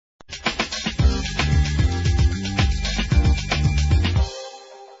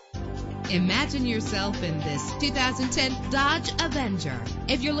Imagine yourself in this 2010 Dodge Avenger.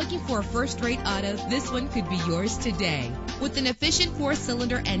 If you're looking for a first-rate auto, this one could be yours today. With an efficient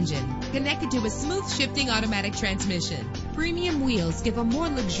 4-cylinder engine connected to a smooth shifting automatic transmission, premium wheels give a more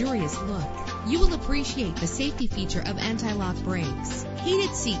luxurious look. You will appreciate the safety feature of anti-lock brakes.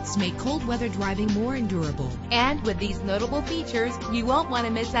 Heated seats make cold weather driving more endurable. And with these notable features, you won't want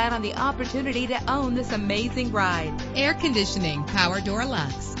to miss out on the opportunity to own this amazing ride. Air conditioning, power door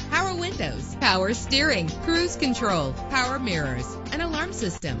locks, power windows, power steering, cruise control, power mirrors, an alarm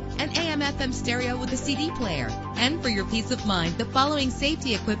system, an AM/FM stereo with a CD player. And for your peace of mind, the following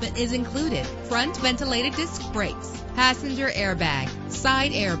safety equipment is included: front ventilated disc brakes, passenger airbag,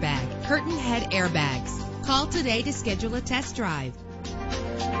 side airbag, curtain head airbags. Call today to schedule a test drive.